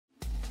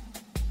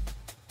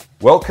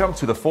Welcome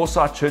to the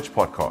Foresight Church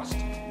podcast.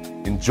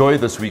 Enjoy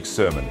this week's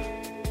sermon.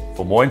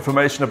 For more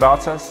information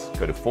about us,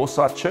 go to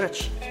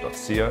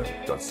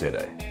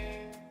foresightchurch.co.za.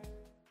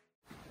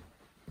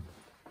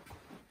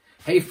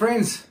 Hey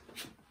friends,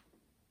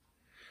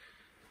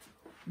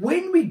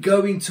 when we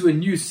go into a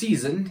new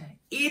season,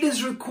 it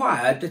is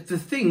required that the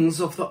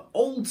things of the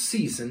old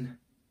season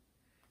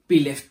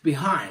be left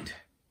behind.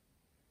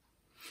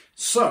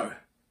 So,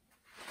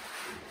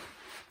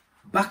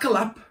 buckle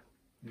up,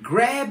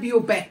 grab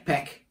your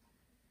backpack.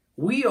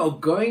 We are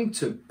going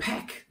to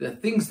pack the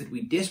things that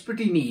we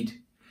desperately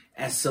need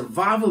as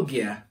survival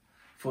gear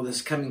for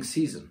this coming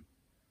season.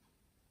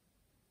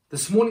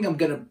 This morning I'm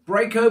going to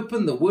break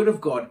open the Word of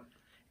God,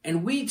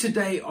 and we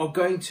today are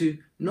going to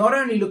not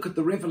only look at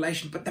the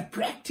revelation but the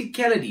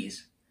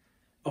practicalities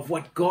of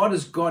what God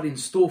has got in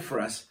store for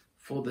us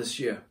for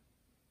this year.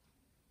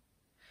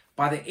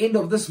 By the end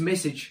of this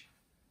message,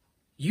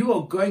 you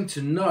are going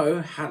to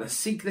know how to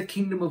seek the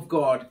kingdom of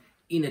God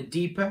in a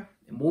deeper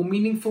and more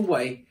meaningful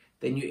way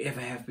than you ever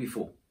have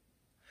before.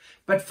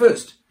 But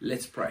first,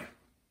 let's pray.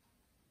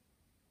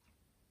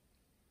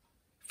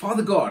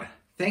 Father God,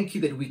 thank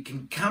you that we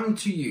can come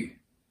to you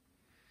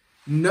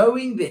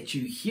knowing that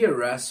you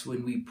hear us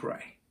when we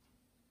pray.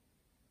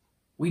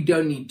 We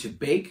don't need to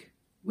beg.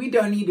 We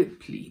don't need to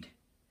plead.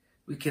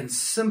 We can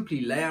simply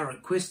lay our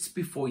requests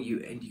before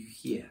you and you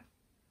hear.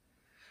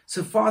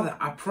 So Father,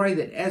 I pray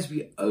that as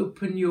we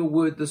open your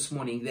word this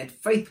morning, that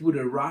faith would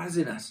arise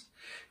in us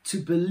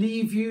to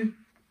believe you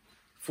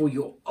for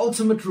your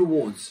ultimate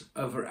rewards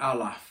over our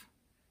life.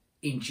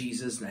 In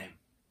Jesus' name.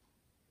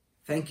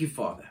 Thank you,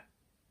 Father.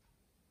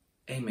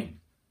 Amen.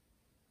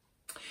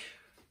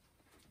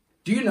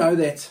 Do you know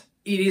that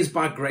it is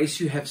by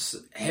grace you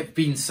have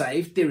been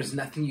saved? There is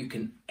nothing you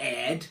can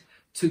add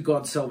to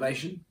God's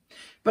salvation.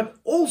 But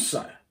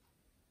also,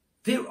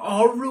 there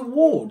are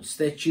rewards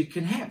that you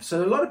can have.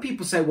 So a lot of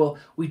people say, well,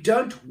 we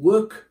don't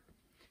work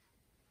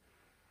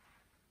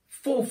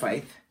for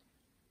faith,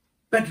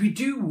 but we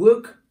do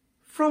work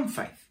from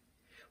faith.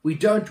 We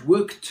don't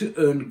work to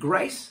earn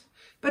grace,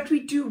 but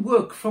we do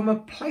work from a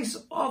place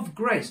of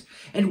grace.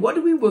 And what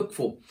do we work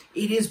for?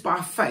 It is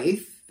by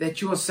faith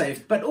that you are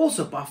saved, but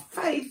also by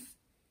faith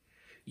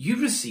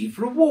you receive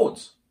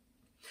rewards.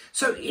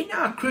 So in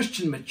our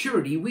Christian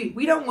maturity,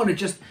 we don't want to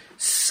just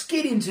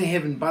skid into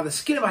heaven by the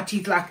skin of our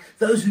teeth like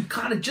those who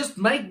kind of just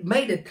made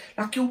it.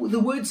 Like the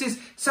word says,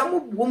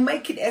 some will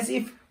make it as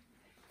if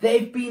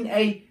they've been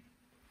a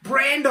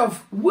brand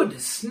of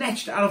wood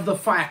snatched out of the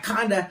fire,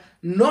 kind of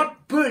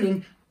not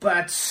burning,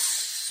 but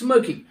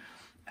smoking.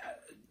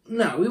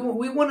 No,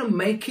 we want to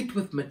make it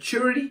with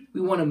maturity. We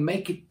want to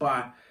make it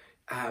by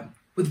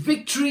with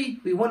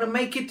victory. We want to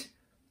make it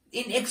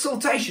in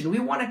exaltation. We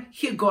want to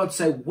hear God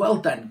say, well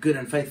done, good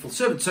and faithful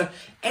servant. So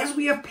as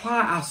we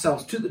apply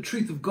ourselves to the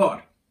truth of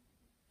God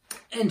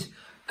and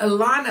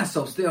align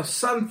ourselves, there are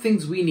some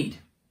things we need.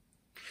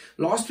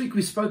 Last week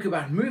we spoke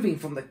about moving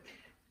from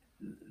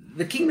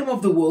the kingdom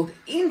of the world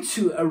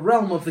into a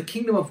realm of the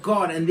kingdom of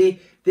God, and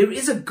there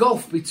is a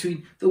gulf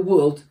between the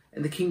world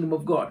and the kingdom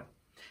of God.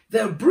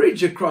 There's a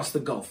bridge across the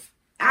gulf.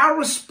 Our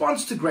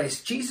response to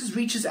grace, Jesus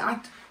reaches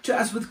out to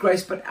us with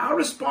grace, but our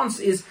response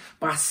is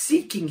by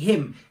seeking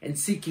him and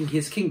seeking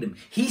his kingdom.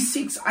 He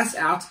seeks us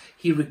out.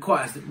 He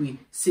requires that we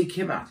seek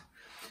him out.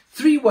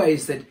 3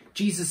 ways that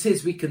Jesus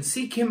says we can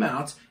seek him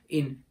out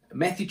in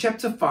Matthew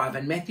chapter 5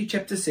 and Matthew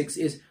chapter 6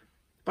 is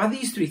by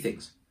these 3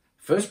 things.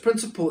 First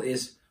principle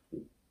is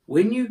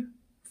when you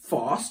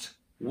fast,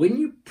 when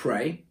you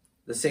pray,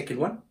 the second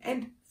one,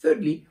 and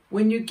thirdly,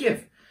 when you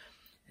give.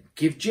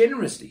 Give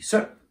generously.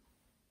 So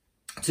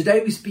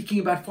today we're speaking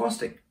about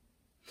fasting.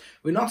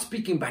 We're not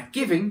speaking about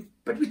giving,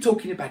 but we're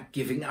talking about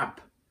giving up.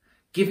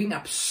 Giving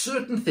up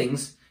certain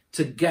things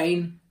to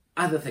gain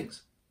other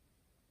things.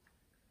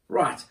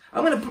 Right,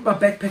 I'm going to put my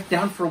backpack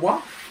down for a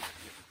while.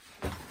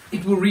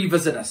 It will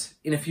revisit us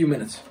in a few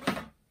minutes.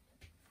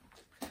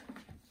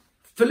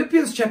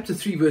 Philippians chapter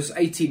 3 verse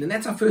 18, and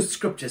that's our first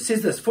scripture,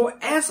 says this: For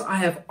as I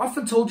have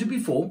often told you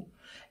before,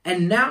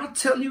 and now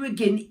tell you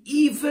again,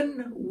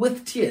 even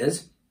with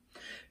tears,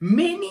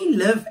 many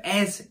live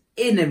as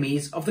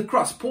enemies of the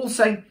cross. Paul's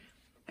saying,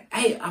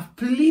 hey, I've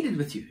pleaded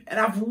with you, and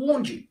I've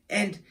warned you,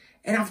 and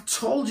I've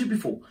told you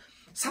before,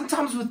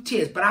 sometimes with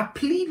tears, but I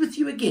plead with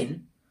you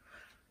again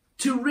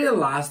to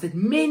realize that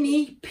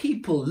many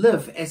people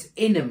live as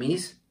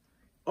enemies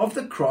of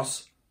the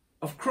cross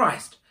of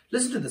Christ.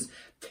 Listen to this.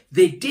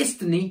 Their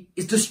destiny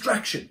is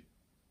destruction.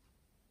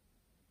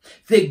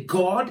 Their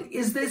God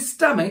is their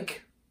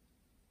stomach,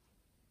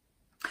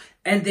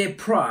 and their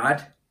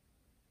pride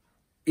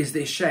is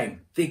their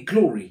shame. Their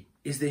glory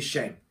is their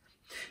shame.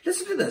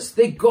 Listen to this.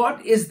 Their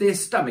God is their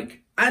stomach.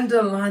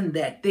 Underline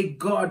that. Their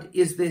God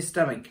is their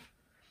stomach.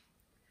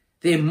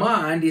 Their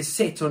mind is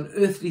set on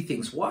earthly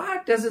things. Why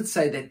does it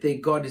say that their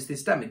God is their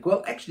stomach?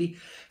 Well, actually,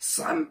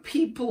 some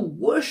people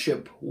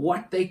worship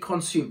what they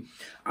consume.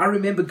 I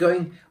remember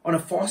going on a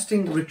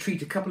fasting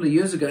retreat a couple of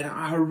years ago, and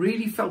I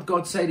really felt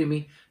God say to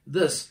me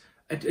this.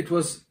 I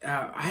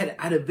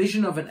had a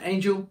vision of an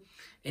angel,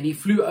 and he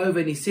flew over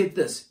and he said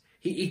this.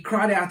 He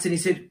cried out and he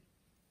said,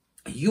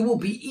 you will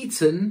be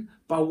eaten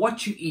by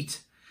what you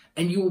eat,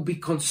 and you will be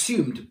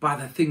consumed by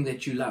the thing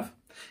that you love.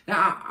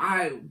 Now,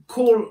 I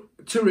call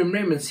to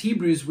remembrance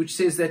Hebrews, which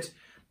says that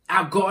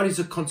our God is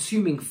a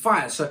consuming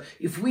fire. So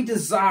if we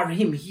desire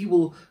him, he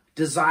will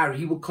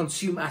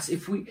consume us.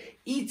 If we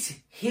eat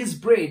his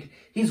bread,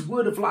 his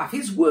word of life,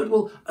 his word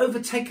will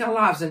overtake our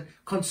lives and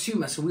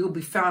consume us, and we will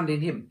be found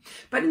in him.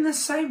 But in the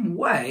same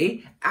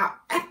way, our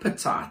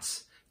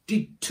appetites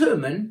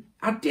determine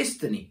our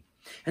destiny.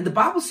 And the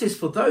Bible says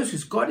for those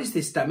whose God is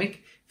their stomach,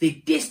 their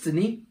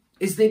destiny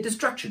is their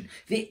destruction.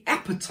 Their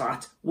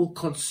appetite will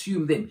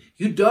consume them.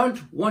 You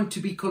don't want to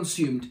be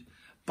consumed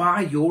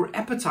by your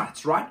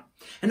appetites, right?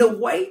 And a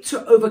way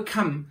to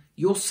overcome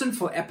your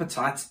sinful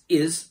appetites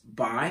is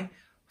by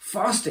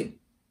fasting.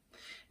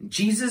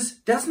 Jesus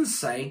doesn't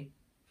say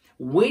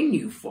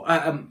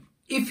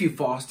if you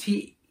fast.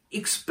 He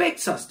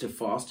expects us to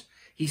fast.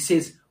 He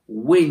says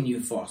when you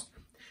fast.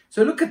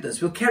 So look at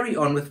this. We'll carry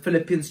on with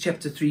Philippians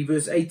chapter 3,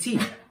 verse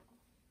 18.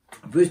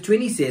 Verse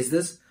 20 says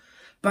this,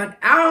 but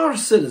our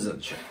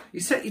citizenship.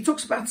 He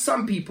talks about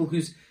some people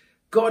whose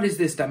God is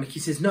their stomach. He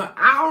says, no,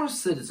 our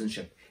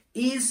citizenship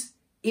is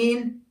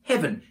in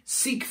heaven.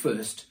 Seek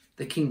first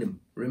the kingdom.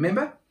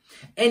 Remember?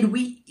 And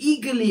we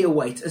eagerly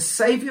await a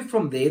Savior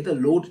from there, the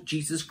Lord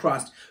Jesus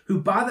Christ, who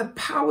by the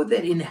power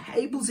that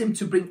enables him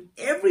to bring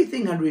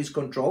everything under his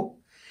control,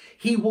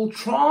 he will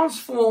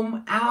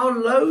transform our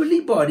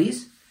lowly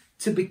bodies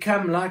to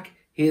become like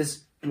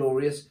his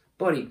glorious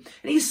body.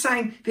 And he's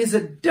saying there's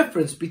a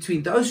difference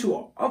between those who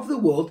are of the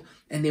world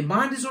and their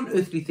mind is on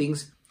earthly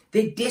things.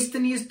 Their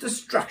destiny is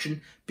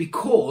destruction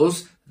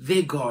because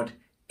their God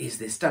is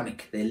their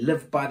stomach. They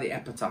live by their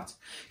appetites.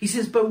 He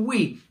says, but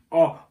we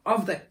are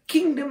of the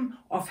kingdom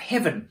of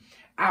heaven.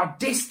 Our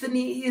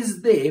destiny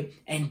is there,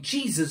 and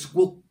Jesus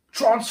will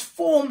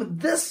transform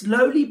this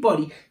lowly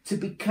body to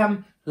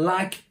become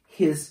like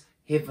his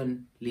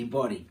heavenly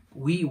body.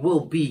 We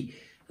will be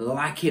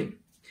like him.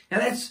 Now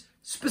that's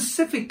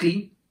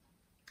specifically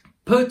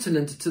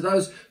pertinent to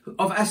those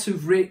of us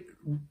who've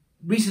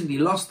recently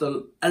lost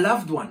a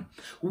loved one.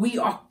 We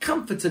are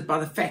comforted by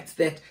the fact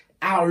that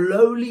our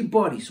lowly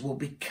bodies will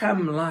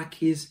become like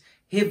his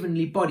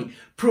heavenly body,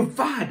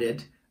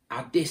 provided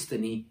our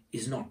destiny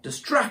is not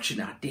destruction.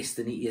 Our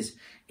destiny is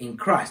in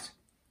Christ.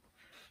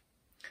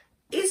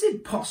 Is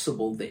it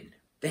possible then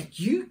that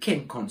you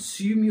can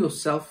consume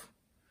yourself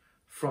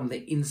from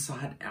the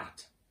inside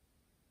out?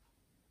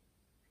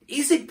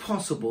 Is it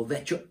possible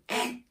that your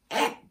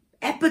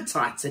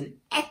appetites and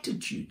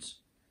attitudes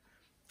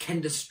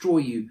can destroy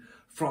you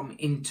from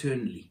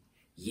internally?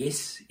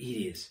 Yes, it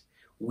is.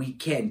 We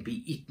can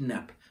be eaten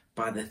up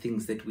by the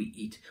things that we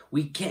eat.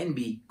 We can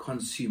be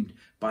consumed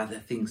by the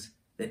things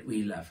that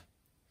we love.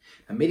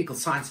 Now, medical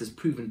science has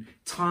proven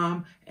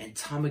time and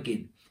time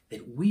again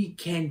that we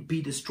can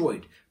be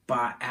destroyed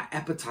by our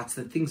appetites,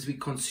 the things we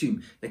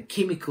consume, the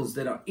chemicals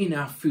that are in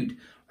our food,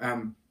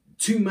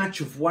 too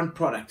much of one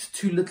product,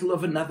 too little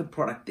of another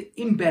product, the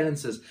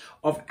imbalances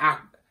of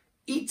our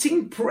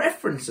eating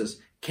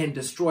preferences can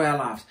destroy our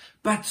lives.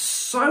 But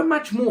so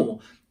much more,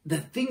 the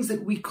things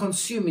that we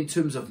consume in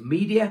terms of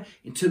media,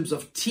 in terms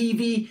of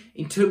TV,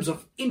 in terms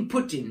of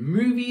input in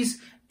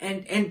movies,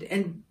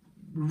 and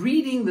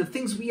reading, the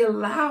things we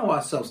allow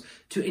ourselves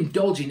to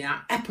indulge in,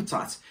 our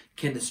appetites,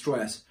 can destroy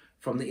us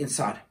from the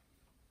inside.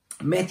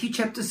 Matthew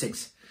chapter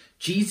 6.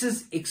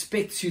 Jesus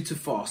expects you to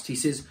fast. He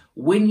says,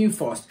 when you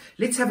fast.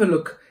 Let's have a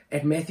look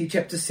at Matthew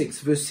chapter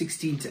 6, verse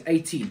 16 to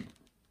 18.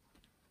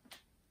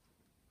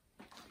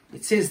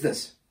 It says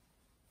this.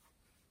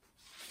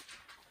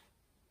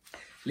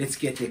 Let's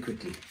get there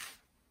quickly.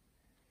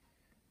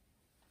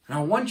 And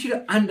I want you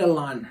to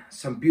underline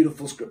some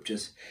beautiful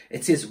scriptures.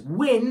 It says,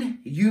 when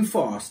you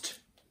fast,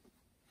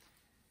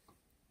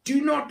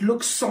 do not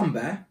look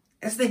somber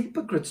as the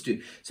hypocrites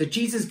do. So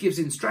Jesus gives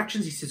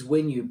instructions. He says,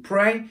 when you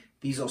pray,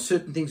 these are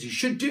certain things you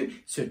should do,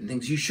 certain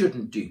things you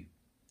shouldn't do.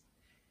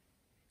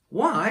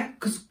 Why?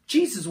 Because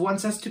Jesus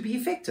wants us to be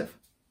effective.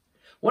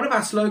 One of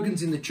our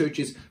slogans in the church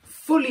is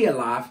fully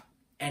alive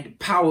and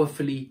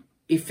powerfully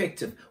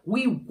effective.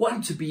 We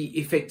want to be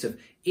effective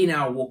in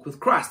our walk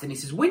with Christ. And he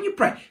says, when you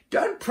pray,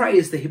 don't pray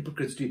as the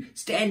hypocrites do,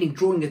 standing,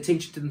 drawing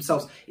attention to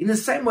themselves. In the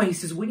same way, he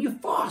says, when you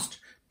fast,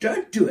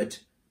 don't do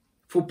it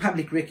for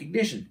public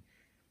recognition.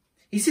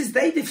 He says,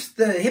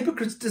 the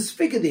hypocrites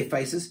disfigure their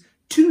faces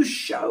to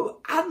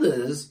show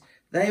others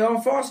they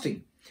are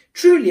fasting.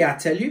 Truly, I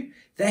tell you,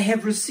 they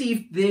have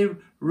received their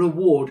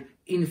reward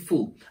in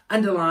full.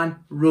 Underline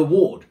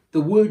reward.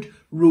 The word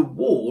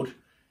reward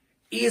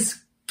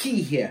is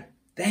key here.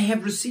 They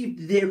have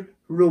received their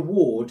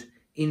reward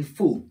in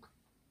full.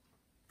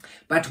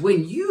 But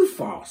when you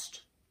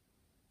fast,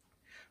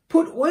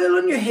 put oil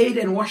on your head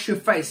and wash your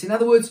face. In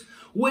other words,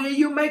 wear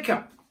your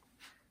makeup.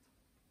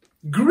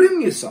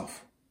 Groom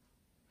yourself,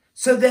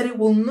 so that it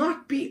will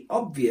not be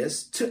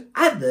obvious to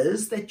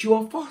others that you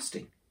are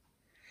fasting,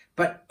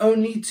 but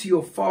only to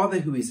your Father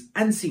who is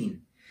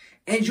unseen.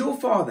 And your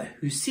Father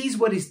who sees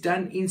what is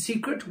done in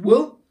secret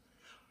will,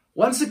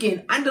 once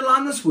again,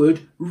 underline this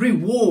word,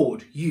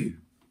 reward you.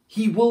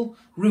 He will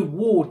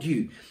reward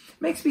you.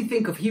 Makes me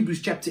think of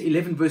Hebrews chapter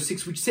 11 verse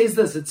 6, which says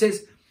this. It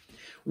says,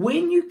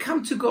 when you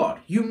come to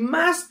God, you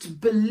must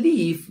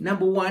believe,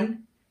 number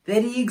one,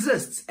 that he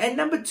exists. And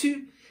number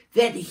two,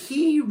 that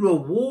he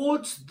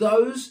rewards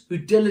those who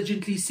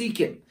diligently seek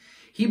him.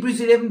 Hebrews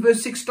 11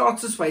 verse 6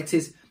 starts this way. It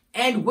says,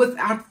 and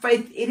without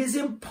faith, it is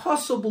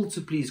impossible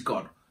to please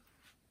God.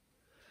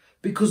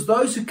 Because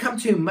those who come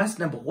to him must,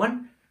 number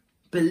one,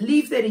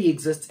 believe that he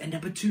exists. And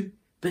number two,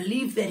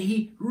 believe that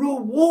he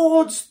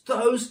rewards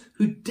those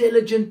who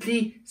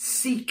diligently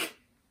seek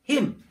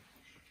him.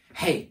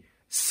 Hey,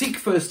 seek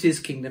first his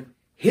kingdom,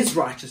 his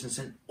righteousness,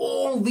 and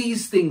all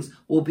these things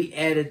will be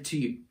added to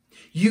you.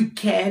 You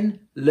can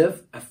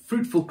live a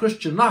fruitful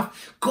Christian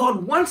life.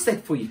 God wants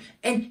that for you,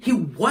 and he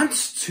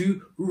wants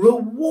to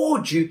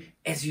reward you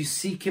as you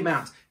seek him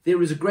out.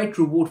 There is a great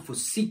reward for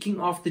seeking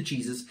after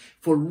Jesus,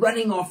 for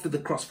running after the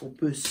cross, for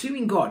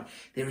pursuing God.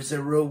 There is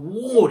a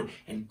reward,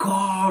 and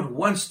God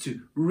wants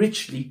to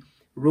richly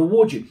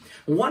reward you.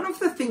 One of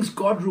the things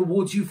God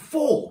rewards you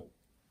for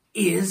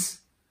is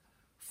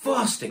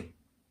fasting.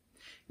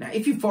 Now,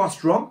 if you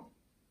fast wrong,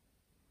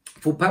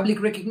 for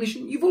public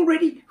recognition, you've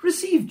already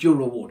received your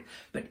reward.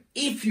 But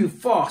if you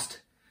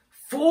fast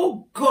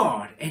for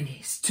God and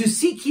to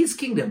seek his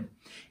kingdom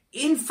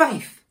in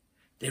faith,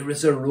 there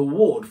is a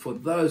reward for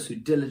those who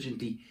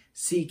diligently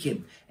seek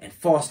him. And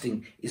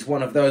fasting is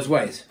one of those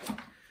ways.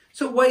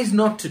 So ways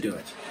not to do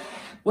it.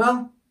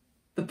 Well,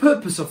 the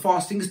purpose of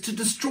fasting is to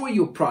destroy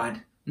your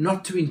pride,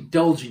 not to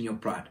indulge in your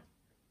pride.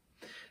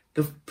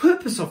 The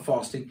purpose of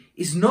fasting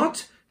is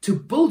not to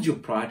build your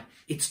pride,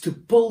 it's to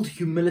build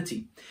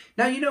humility.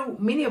 Now, you know,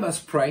 many of us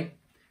pray,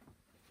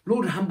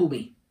 Lord, humble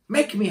me,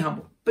 make me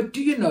humble. But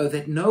do you know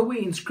that nowhere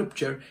in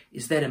Scripture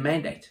is that a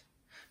mandate?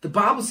 The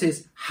Bible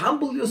says,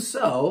 humble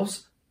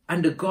yourselves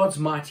under God's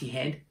mighty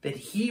hand, that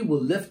he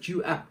will lift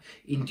you up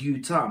in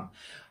due time.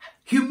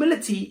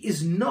 Humility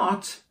is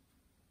not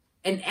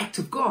an act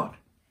of God.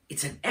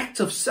 It's an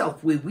act of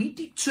self where we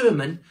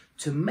determine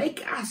to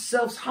make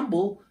ourselves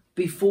humble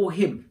before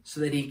him so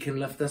that he can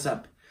lift us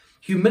up.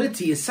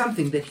 Humility is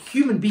something that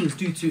human beings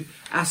do to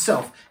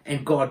ourselves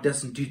and God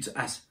doesn't do to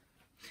us.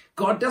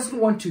 God doesn't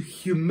want to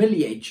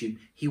humiliate you.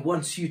 He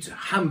wants you to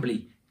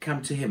humbly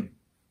come to him.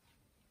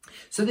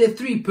 So there are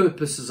three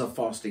purposes of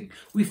fasting.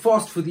 We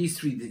fast for these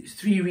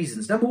three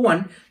reasons. Number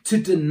one,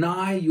 to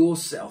deny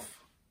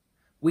yourself.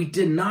 We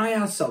deny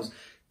ourselves.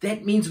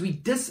 That means we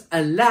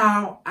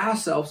disallow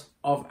ourselves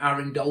of our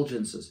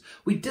indulgences.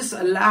 We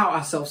disallow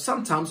ourselves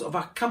sometimes of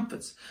our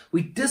comforts.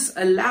 We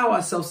disallow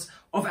ourselves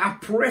of our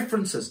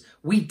preferences.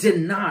 We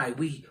deny.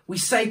 We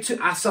say to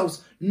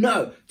ourselves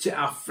no, to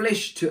our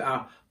flesh, to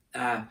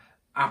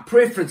our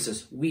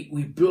preferences.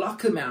 We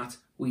block them out.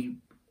 We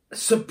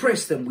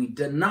suppress them. We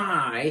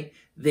deny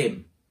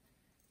them.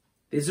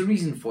 There's a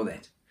reason for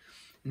that.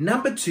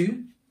 Number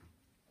two,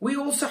 we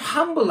also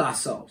humble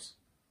ourselves.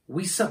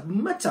 We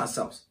submit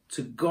ourselves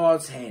to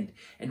God's hand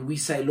and we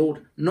say,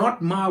 Lord,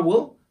 not my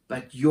will,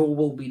 but your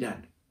will be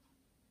done.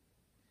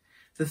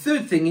 The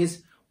third thing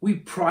is we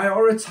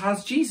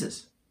prioritize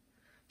Jesus.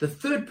 The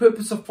third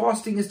purpose of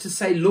fasting is to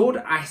say, Lord,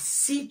 I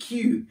seek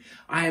you.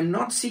 I am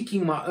not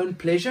seeking my own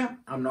pleasure.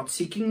 I'm not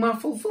seeking my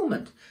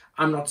fulfillment.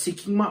 I'm not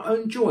seeking my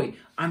own joy.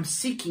 I'm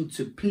seeking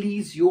to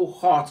please your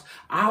heart.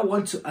 I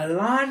want to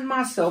align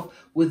myself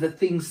with the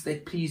things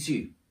that please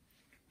you.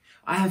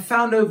 I have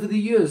found over the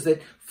years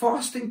that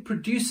fasting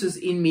produces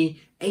in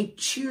me a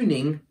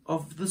tuning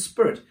of the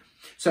spirit.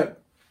 So,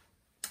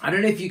 I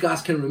don't know if you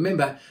guys can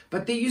remember,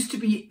 but there used to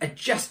be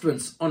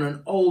adjustments on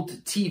an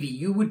old TV.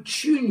 You would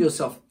tune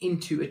yourself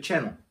into a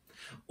channel.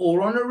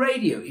 Or on a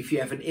radio, if you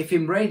have an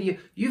FM radio,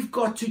 you've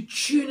got to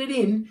tune it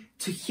in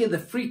to hear the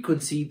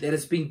frequency that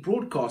is being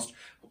broadcast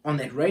on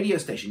that radio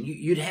station.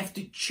 You'd have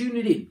to tune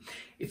it in.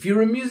 If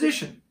you're a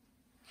musician,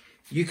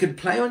 you can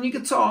play on your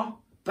guitar,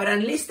 but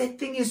unless that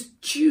thing is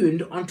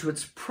tuned onto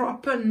its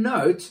proper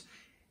note,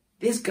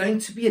 there's going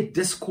to be a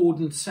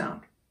discordant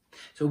sound.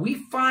 So we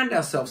find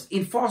ourselves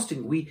in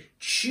fasting, we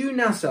tune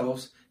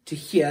ourselves to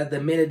hear the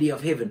melody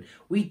of heaven.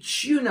 We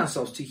tune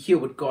ourselves to hear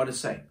what God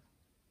is saying.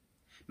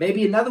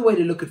 Maybe another way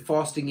to look at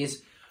fasting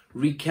is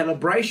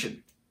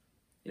recalibration.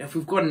 You know, if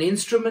we've got an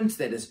instrument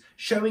that is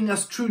showing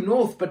us true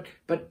north, but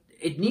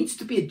it needs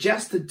to be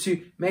adjusted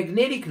to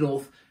magnetic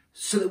north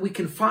so that we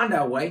can find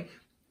our way,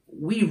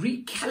 we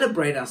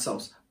recalibrate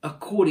ourselves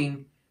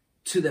according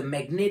to the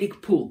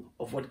magnetic pull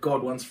of what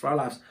God wants for our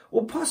lives.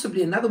 Or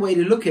possibly another way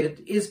to look at it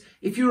is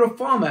if you're a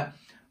farmer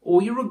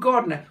or you're a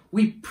gardener,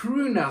 we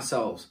prune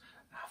ourselves.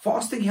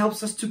 Fasting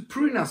helps us to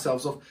prune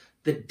ourselves of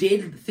the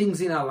dead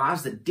things in our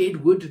lives, the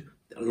dead wood,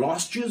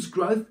 last year's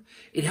growth.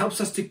 It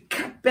helps us to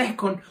cut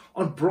back on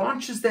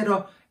branches that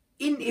are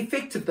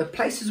ineffective, the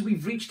places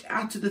we've reached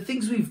out to, the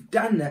things we've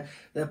done,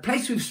 the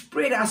place we've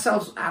spread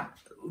ourselves out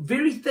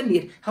very thinly.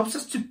 It helps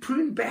us to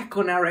prune back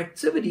on our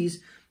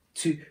activities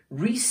to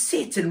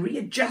reset and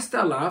readjust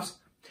our lives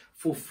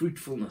for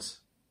fruitfulness.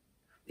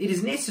 It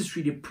is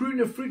necessary to prune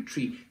a fruit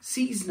tree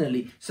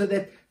seasonally so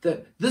that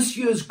this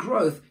year's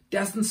growth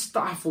doesn't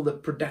stifle the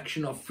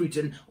production of fruit,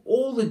 and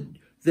all the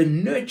the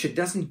nurture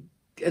doesn't,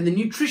 and the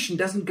nutrition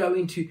doesn't go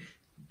into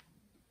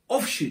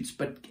offshoots,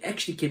 but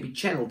actually can be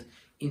channeled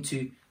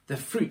into the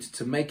fruit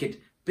to make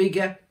it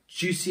bigger,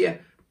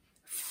 juicier,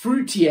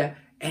 fruitier,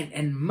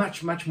 and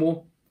much, much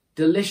more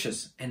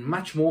delicious and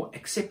much more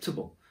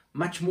acceptable,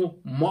 much more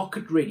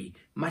market ready,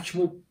 much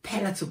more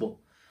palatable,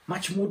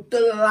 much more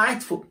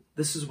delightful.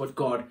 This is what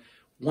God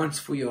wants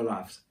for your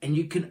lives. And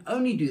you can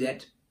only do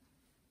that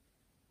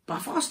by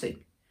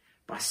fasting,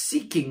 by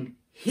seeking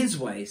His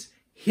ways,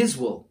 His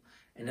will,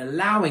 and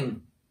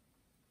allowing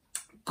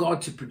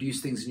God to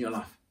produce things in your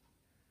life.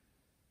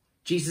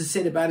 Jesus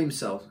said about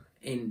Himself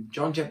in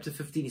John chapter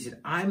 15, He said,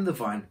 I am the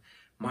vine,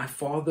 my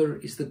Father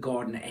is the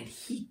gardener, and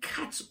He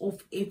cuts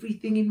off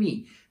everything in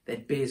me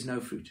that bears no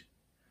fruit.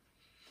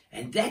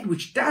 And that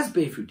which does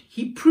bear fruit,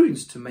 He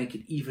prunes to make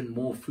it even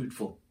more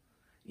fruitful.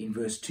 In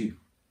verse 2.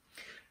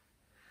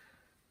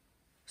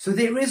 So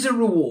there is a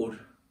reward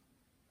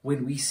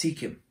when we seek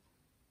Him.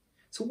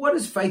 So what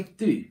does faith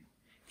do?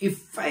 If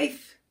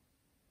faith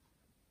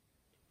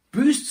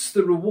boosts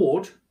the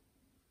reward,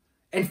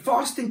 and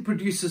fasting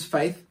produces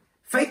faith,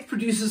 faith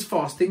produces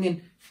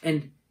fasting,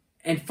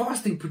 and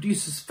fasting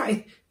produces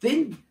faith,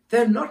 then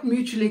they're not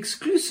mutually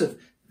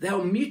exclusive. They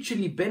are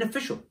mutually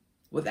beneficial.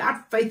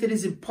 Without faith, it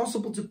is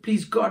impossible to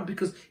please God,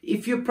 because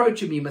if you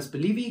approach Him, you must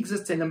believe He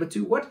exists. And number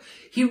two, what?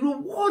 He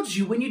rewards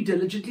you when you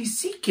diligently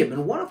seek Him.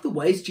 And one of the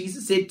ways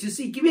Jesus said to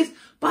seek Him is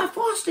by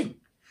fasting.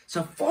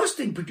 So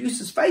fasting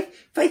produces faith.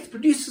 Faith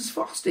produces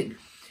fasting.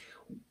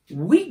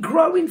 We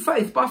grow in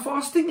faith by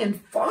fasting, and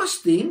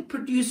fasting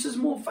produces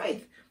more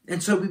faith.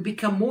 And so we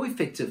become more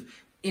effective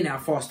in our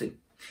fasting.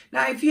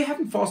 Now, if you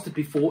haven't fasted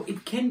before,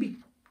 it can be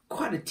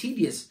quite a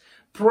tedious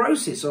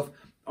process of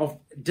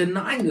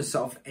denying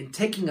yourself and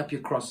taking up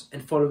your cross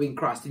and following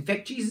Christ. In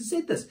fact, Jesus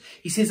said this.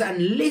 He says,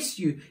 unless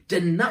you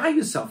deny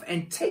yourself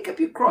and take up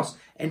your cross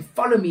and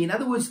follow me. In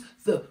other words,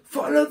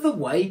 follow the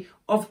way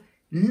of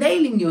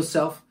nailing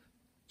yourself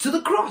to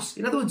the cross.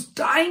 In other words,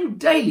 dying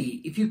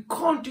daily. If you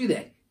can't do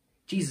that,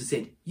 Jesus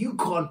said, you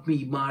can't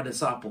be my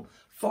disciple.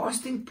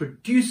 Fasting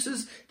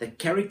produces the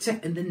character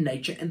and the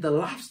nature and the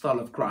lifestyle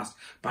of Christ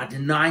by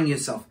denying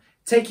yourself,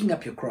 taking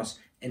up your cross,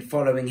 and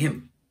following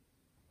Him.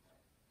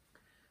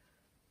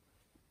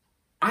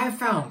 I have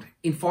found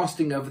in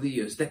fasting over the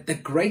years that the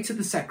greater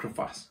the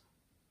sacrifice,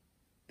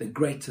 the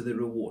greater the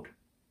reward.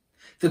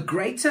 The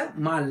greater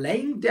my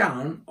laying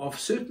down of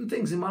certain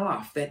things in my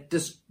life that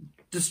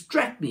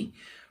distract me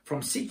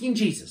from seeking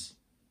Jesus,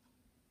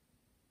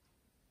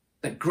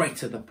 the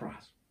greater the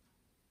prize.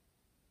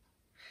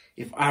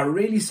 If I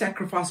really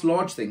sacrifice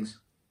large things,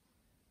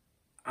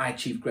 I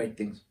achieve great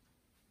things.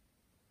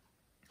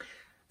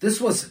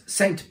 This was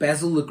Saint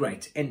Basil the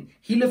Great, and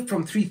he lived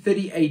from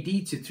 330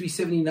 AD to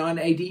 379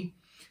 AD.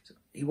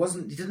 He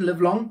didn't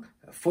live long,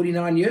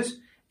 49 years.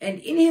 And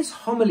in his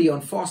homily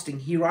on fasting,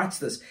 he writes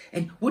this.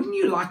 And wouldn't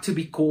you like to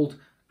be called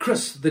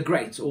Chris the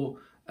Great, or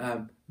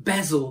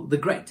Basil the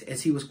Great,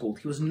 as he was called?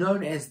 He was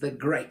known as the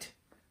Great.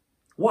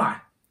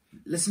 Why?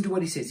 Listen to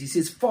what he says. He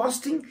says,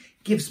 fasting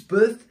gives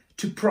birth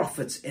to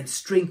prophets and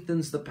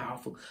strengthens the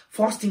powerful.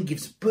 Fasting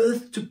gives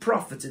birth to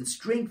prophets and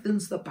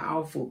strengthens the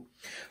powerful.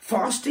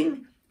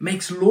 Fasting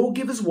makes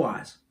lawgivers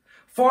wise.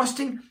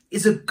 Fasting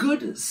is a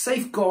good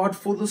safeguard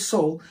for the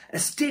soul, a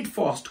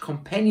steadfast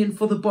companion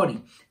for the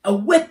body, a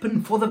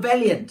weapon for the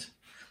valiant,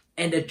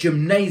 and a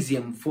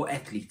gymnasium for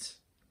athletes.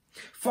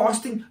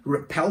 Fasting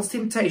repels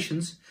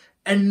temptations,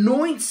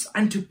 anoints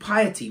unto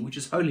piety, which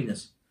is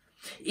holiness.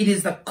 It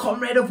is the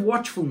comrade of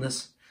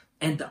watchfulness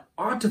and the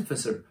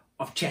artificer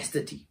of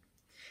chastity.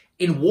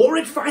 In war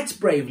it fights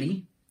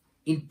bravely,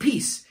 in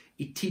peace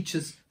it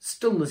teaches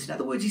stillness. In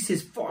other words, he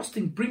says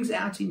fasting brings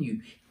out in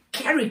you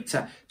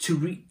character to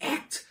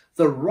react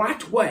the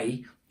right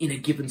way in a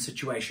given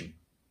situation.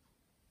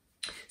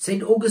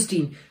 St.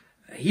 Augustine,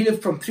 he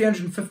lived from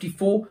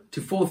 354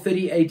 to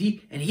 430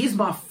 AD, and he's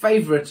my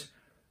favorite,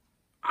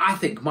 I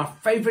think, my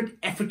favorite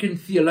African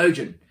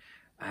theologian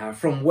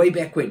from way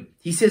back when.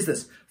 He says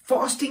this: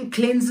 fasting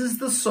cleanses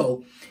the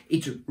soul,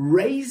 it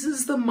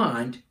raises the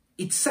mind,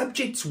 it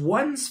subjects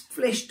one's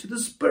flesh to the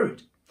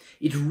spirit,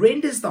 it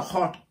renders the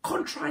heart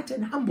contrite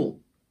and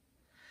humble.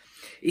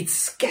 It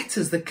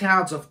scatters the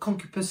clouds of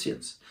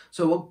concupiscence.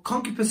 So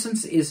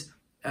concupiscence is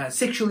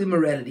sexual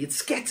immorality. It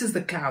scatters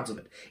the clouds of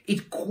it.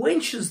 It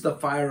quenches the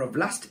fire of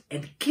lust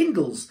and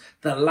kindles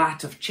the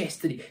light of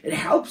chastity. It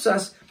helps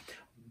us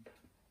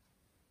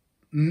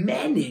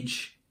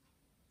manage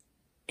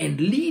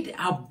and lead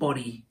our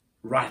body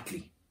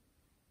rightly.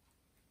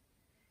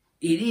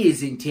 It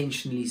is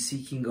intentionally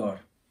seeking God.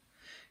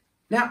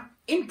 Now,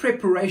 in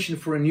preparation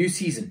for a new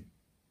season,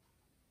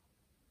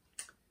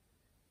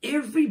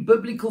 every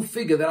biblical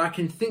figure that I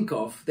can think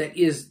of that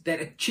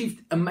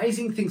achieved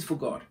amazing things for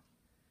God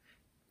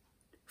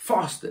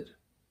fasted.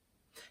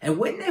 And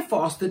when they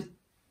fasted,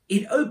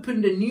 it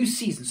opened a new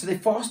season. So they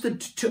fasted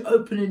to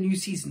open a new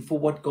season for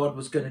what God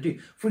was going to do.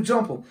 For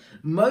example,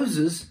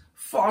 Moses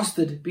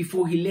fasted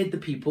before he led the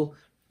people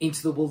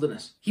into the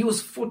wilderness. He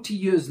was 40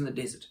 years in the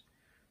desert.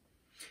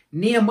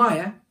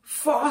 Nehemiah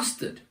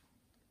fasted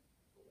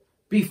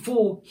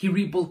before he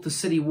rebuilt the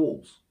city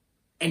walls.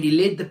 And he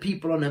led the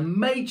people on a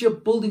major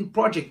building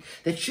project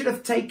that should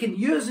have taken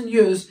years and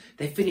years.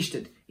 They finished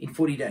it in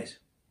 40 days.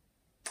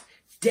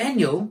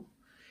 Daniel,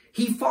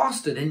 he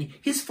fasted, and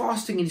his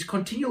fasting and his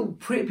continual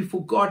prayer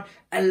before God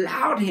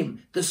allowed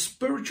him the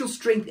spiritual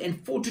strength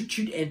and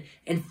fortitude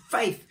and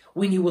faith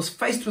when he was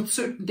faced with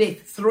certain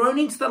death, thrown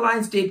into the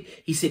lion's den.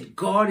 He said,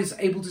 God is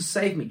able to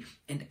save me,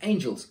 and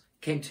angels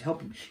came to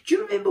help him. Do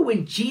you remember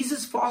when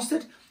Jesus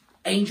fasted?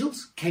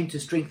 Angels came to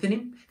strengthen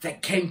him. They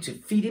came to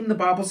feed him, the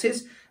Bible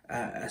says,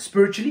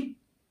 spiritually.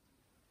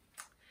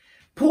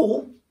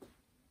 Paul,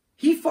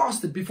 he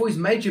fasted before his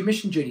major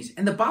mission journeys.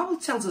 And the Bible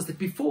tells us that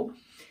before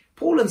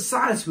Paul and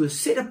Silas were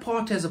set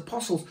apart as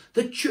apostles,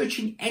 the church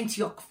in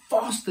Antioch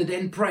fasted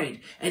and prayed.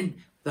 And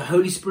the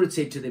Holy Spirit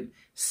said to them,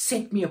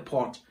 set me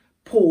apart,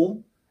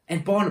 Paul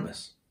and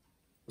Barnabas.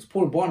 It was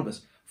Paul and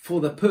Barnabas for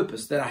the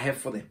purpose that I have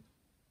for them.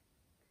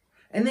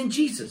 And then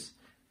Jesus,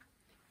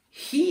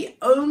 he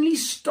only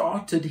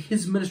started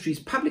his ministry,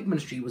 his public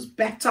ministry. He was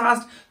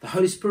baptized. The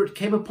Holy Spirit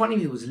came upon him.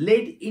 He was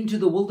led into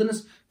the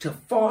wilderness to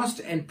fast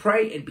and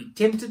pray and be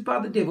tempted by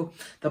the devil.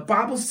 The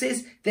Bible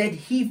says that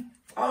he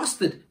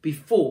fasted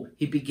before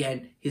he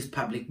began his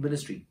public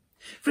ministry.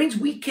 Friends,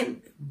 we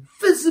can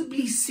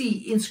visibly see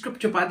in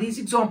Scripture by these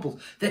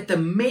examples that the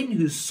men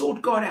who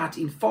sought God out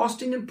in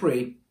fasting and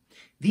prayer,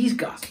 these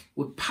guys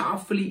were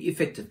powerfully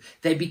effective.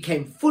 They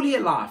became fully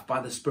alive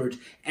by the Spirit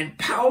and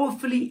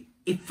powerfully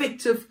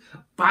effective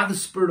by the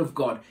Spirit of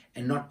God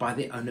and not by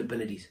their own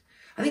abilities.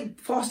 I think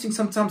fasting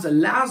sometimes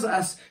allows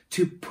us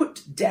to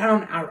put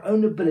down our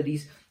own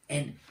abilities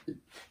and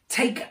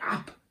take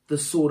up the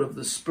sword of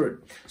the Spirit.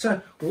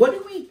 So what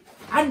do we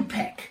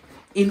unpack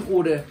in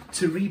order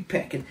to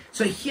repack? And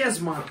so here's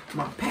my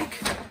pack.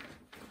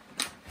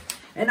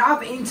 And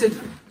I've entered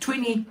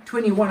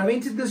 2021. I've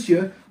entered this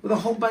year with a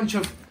whole bunch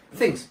of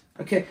things.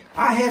 Okay,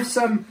 I have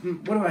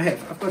some, what do I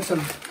have? I've got some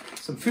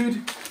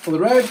food for the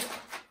road.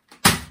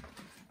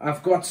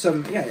 I've got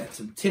some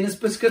tennis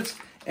biscuits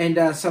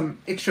and some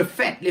extra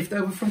fat left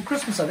over from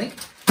Christmas, I think,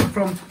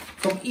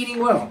 from eating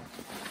well.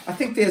 I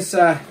think there's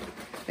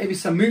maybe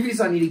some movies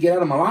I need to get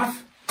out of my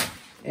life.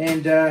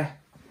 And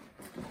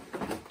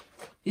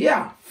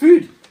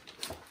food.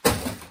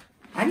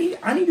 I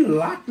need to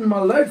lighten my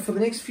load for the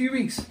next few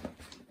weeks.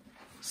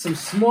 Some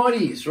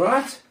Smarties,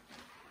 right?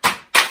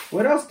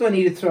 What else do I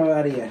need to throw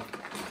out of here?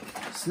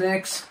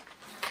 Snacks.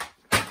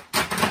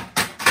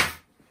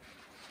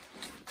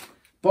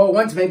 Bowl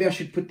once, maybe I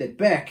should put that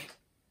back.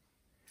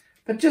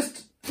 But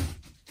just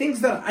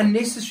things that are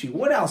unnecessary.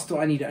 What else do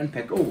I need to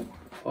unpack? Oh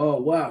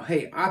wow.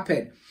 Hey,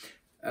 iPad.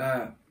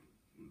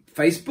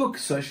 Facebook,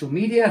 social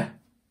media.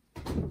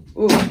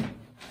 Oh.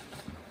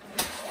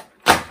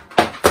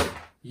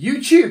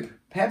 YouTube.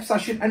 Perhaps I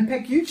should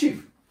unpack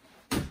YouTube.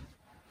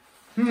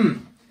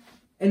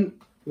 And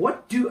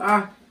what do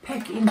I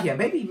pack in here?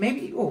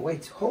 Maybe, oh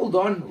wait, hold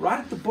on. Right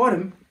at the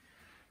bottom,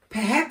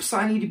 perhaps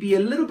I need to be a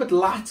little bit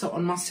lighter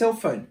on my cell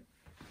phone.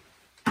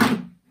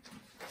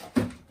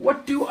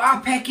 What do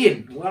I pack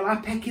in? Well, I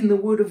pack in the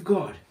Word of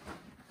God.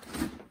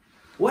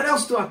 What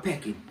else do I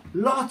pack in?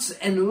 Lots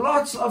and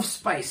lots of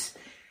space.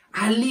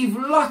 I leave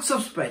lots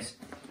of space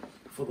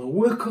for the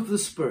work of the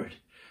Spirit,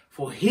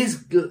 for His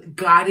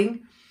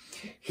guiding,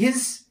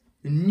 His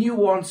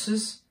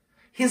nuances,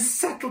 His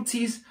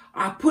subtleties.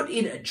 I put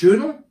in a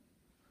journal.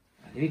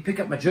 Let me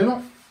pick up my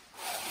journal.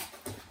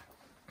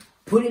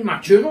 Put in my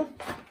journal.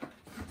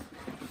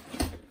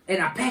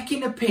 And I pack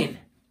in a pen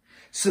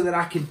so that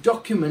I can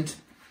document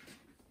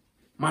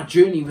my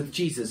journey with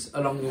Jesus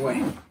along the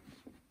way.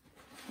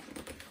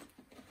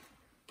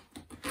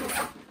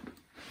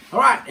 All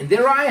right, and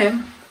there I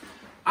am.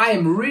 I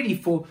am ready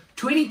for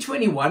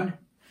 2021,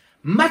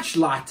 much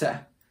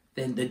lighter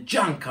than the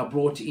junk I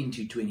brought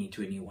into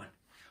 2021.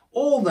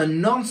 All the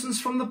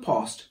nonsense from the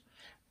past,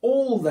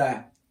 all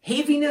the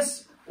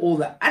heaviness, all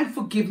the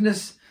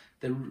unforgiveness,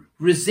 the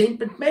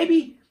resentment,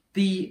 maybe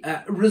the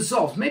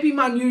resolve, maybe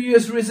my New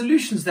Year's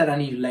resolutions that I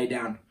need to lay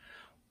down.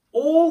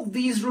 All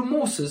these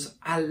remorses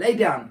I lay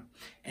down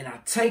and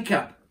I take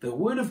up the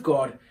Word of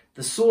God,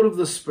 the sword of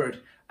the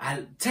Spirit.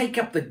 I take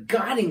up the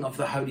guiding of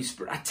the Holy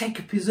Spirit. I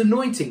take up His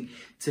anointing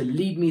to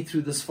lead me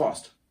through this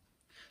fast.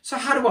 So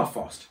how do I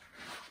fast?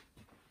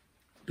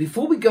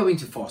 Before we go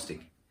into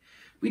fasting,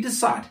 we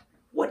decide,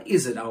 what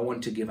is it I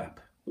want to give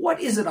up?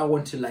 What is it I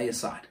want to lay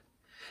aside?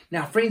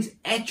 Now, friends,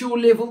 at your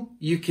level,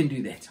 you can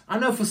do that. I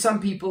know for some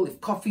people,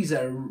 if coffee's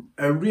a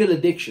real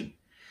addiction,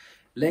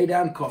 lay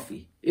down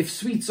coffee. If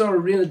sweets are a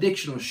real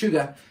addiction or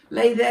sugar,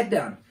 lay that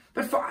down.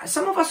 But for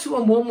some of us who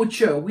are more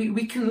mature,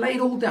 we can lay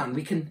it all down.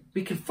 We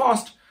can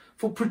fast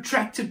for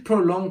protracted,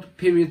 prolonged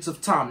periods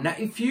of time. Now,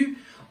 if you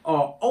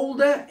are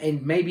older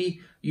and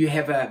maybe you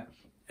have a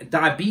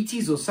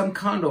diabetes or some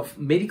kind of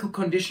medical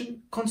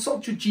condition,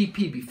 consult your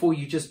GP before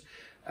you just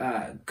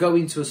go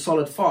into a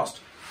solid fast.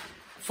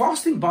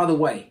 Fasting, by the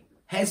way,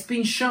 has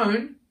been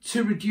shown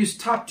to reduce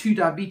type 2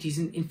 diabetes,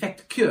 in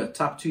fact, cure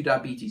type 2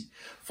 diabetes.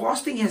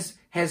 Fasting has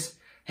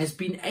has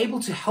been able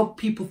to help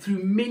people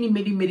through many,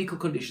 many medical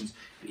conditions.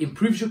 It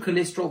improves your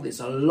cholesterol. There's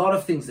a lot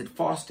of things that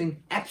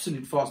fasting,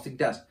 absolute fasting,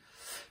 does.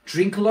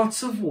 Drink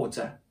lots of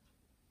water.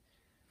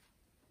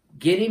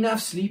 Get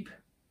enough sleep.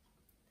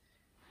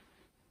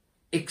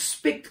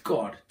 Expect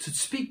God to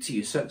speak to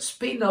you. So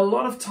spend a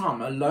lot of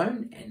time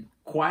alone and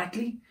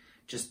quietly,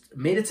 just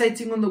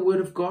meditating on the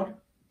Word of God.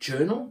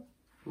 Journal.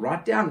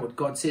 Write down what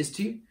God says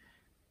to you.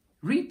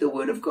 Read the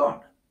Word of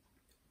God.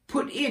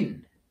 Put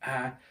in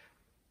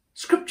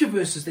scripture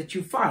verses that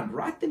you find.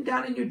 Write them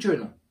down in your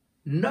journal.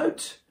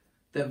 Note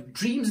the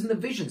dreams and the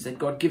visions that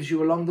God gives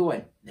you along the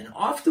way. And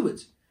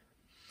afterwards,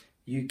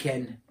 you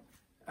can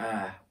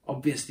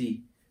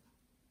obviously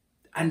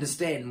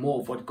understand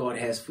more of what God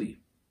has for you.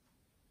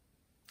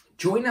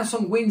 Join us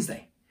on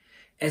Wednesday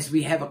as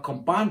we have a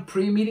combined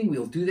prayer meeting.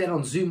 We'll do that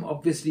on Zoom.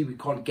 Obviously, we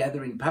can't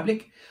gather in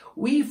public.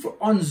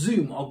 On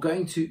Zoom are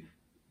going to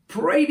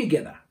pray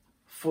together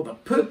for the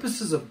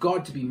purposes of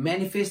God to be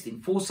manifest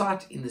in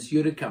foresight in this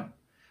year to come.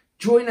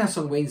 Join us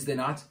on Wednesday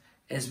night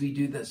as we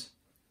do this.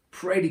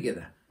 Pray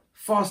together.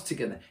 Fast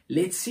together.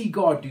 Let's see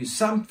God do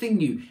something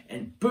new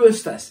and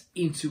burst us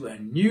into a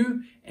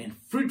new and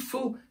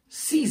fruitful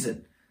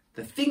season.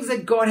 The things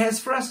that God has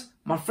for us,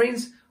 my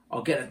friends,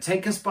 are going to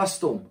take us by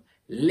storm.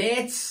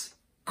 Let's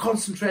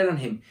concentrate on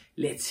Him.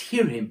 Let's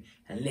hear Him.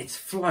 And let's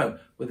flow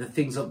with the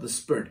things of the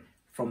Spirit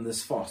from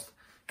this fast.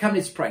 Come,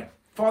 let's pray.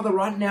 Father,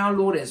 right now,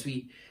 Lord, as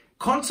we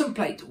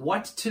contemplate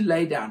what to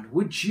lay down,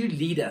 would you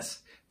lead us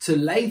to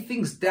lay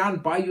things down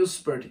by your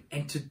Spirit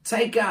and to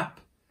take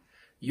up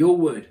your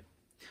word?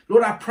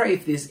 Lord, I pray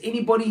if there's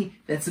anybody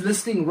that's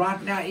listening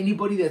right now,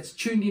 anybody that's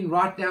tuned in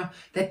right now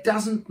that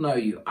doesn't know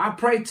you, I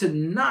pray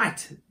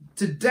tonight,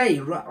 today,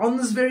 right on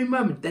this very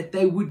moment, that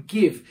they would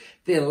give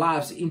their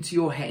lives into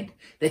your hand,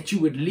 that you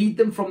would lead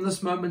them from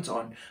this moment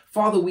on.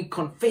 Father, we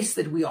confess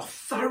that we are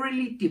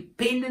thoroughly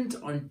dependent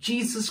on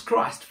Jesus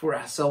Christ for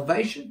our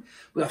salvation.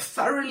 We are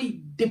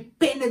thoroughly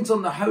dependent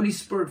on the Holy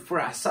Spirit for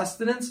our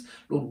sustenance.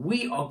 Lord,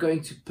 we are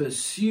going to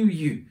pursue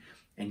you,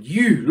 and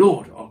you,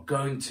 Lord, are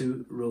going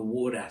to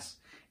reward us.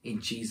 In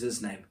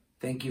Jesus' name.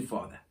 Thank you,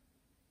 Father.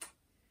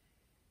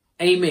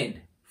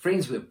 Amen.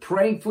 Friends, we're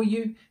praying for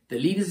you. The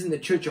leaders in the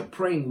church are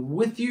praying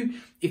with you.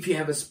 If you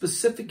have a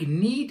specific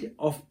need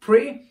of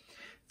prayer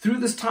through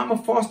this time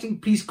of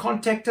fasting, please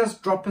contact us.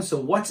 Drop us a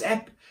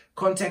WhatsApp.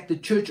 Contact the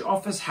church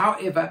office.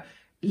 However,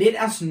 let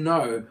us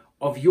know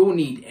of your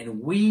need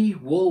and we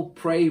will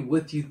pray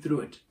with you through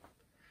it.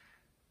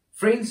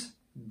 Friends,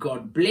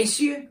 God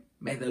bless you.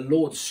 May the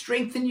Lord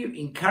strengthen you,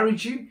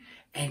 encourage you,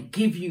 and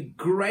give you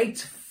great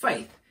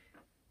faith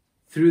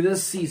through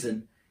this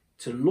season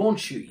to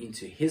launch you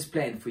into His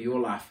plan for your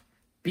life.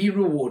 Be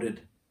rewarded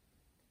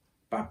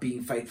by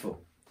being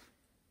faithful.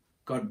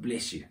 God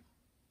bless you.